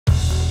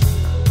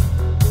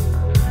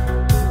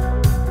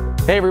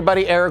Hey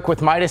everybody, Eric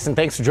with Midas, and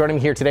thanks for joining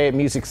me here today at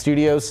Music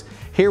Studios.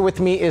 Here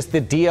with me is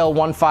the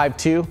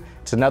DL152.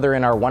 It's another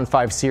in our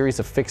 1.5 series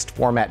of fixed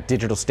format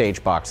digital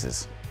stage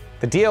boxes.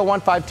 The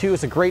DL152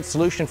 is a great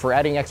solution for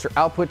adding extra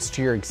outputs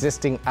to your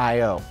existing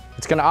I/O.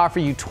 It's going to offer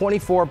you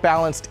 24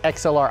 balanced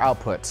XLR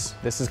outputs.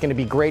 This is going to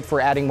be great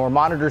for adding more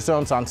monitor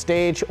zones on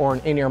stage or an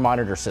in-ear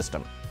monitor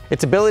system.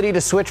 Its ability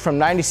to switch from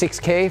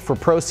 96K for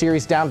Pro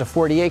Series down to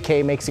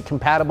 48K makes it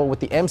compatible with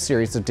the M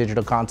series of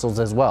digital consoles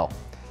as well.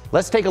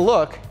 Let's take a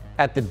look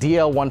at the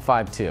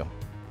DL152.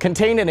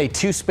 Contained in a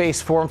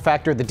two-space form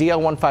factor, the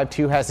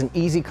DL152 has an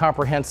easy,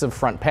 comprehensive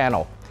front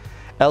panel.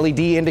 LED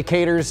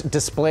indicators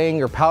displaying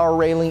your power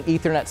railing,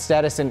 Ethernet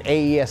status, and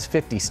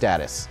AES-50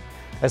 status,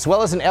 as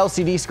well as an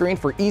LCD screen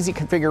for easy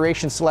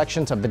configuration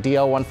selections of the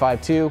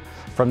DL152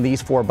 from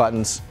these four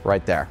buttons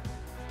right there.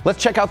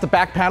 Let's check out the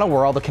back panel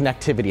where all the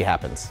connectivity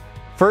happens.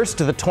 First,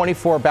 to the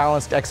 24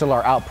 balanced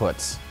XLR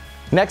outputs.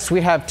 Next,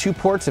 we have two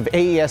ports of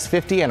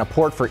AES-50 and a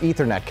port for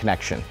Ethernet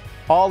connection,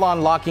 all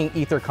on locking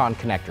EtherCon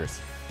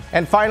connectors.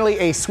 And finally,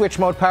 a switch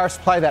mode power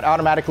supply that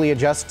automatically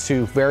adjusts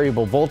to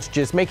variable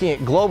voltages, making it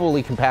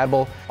globally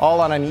compatible, all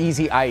on an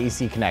easy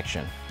IEC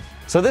connection.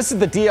 So this is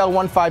the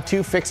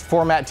DL152 fixed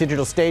format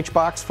digital stage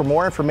box. For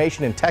more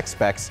information and tech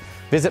specs,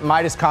 visit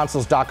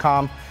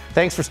MidasConsoles.com.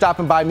 Thanks for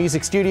stopping by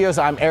Music Studios.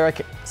 I'm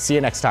Eric. See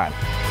you next time.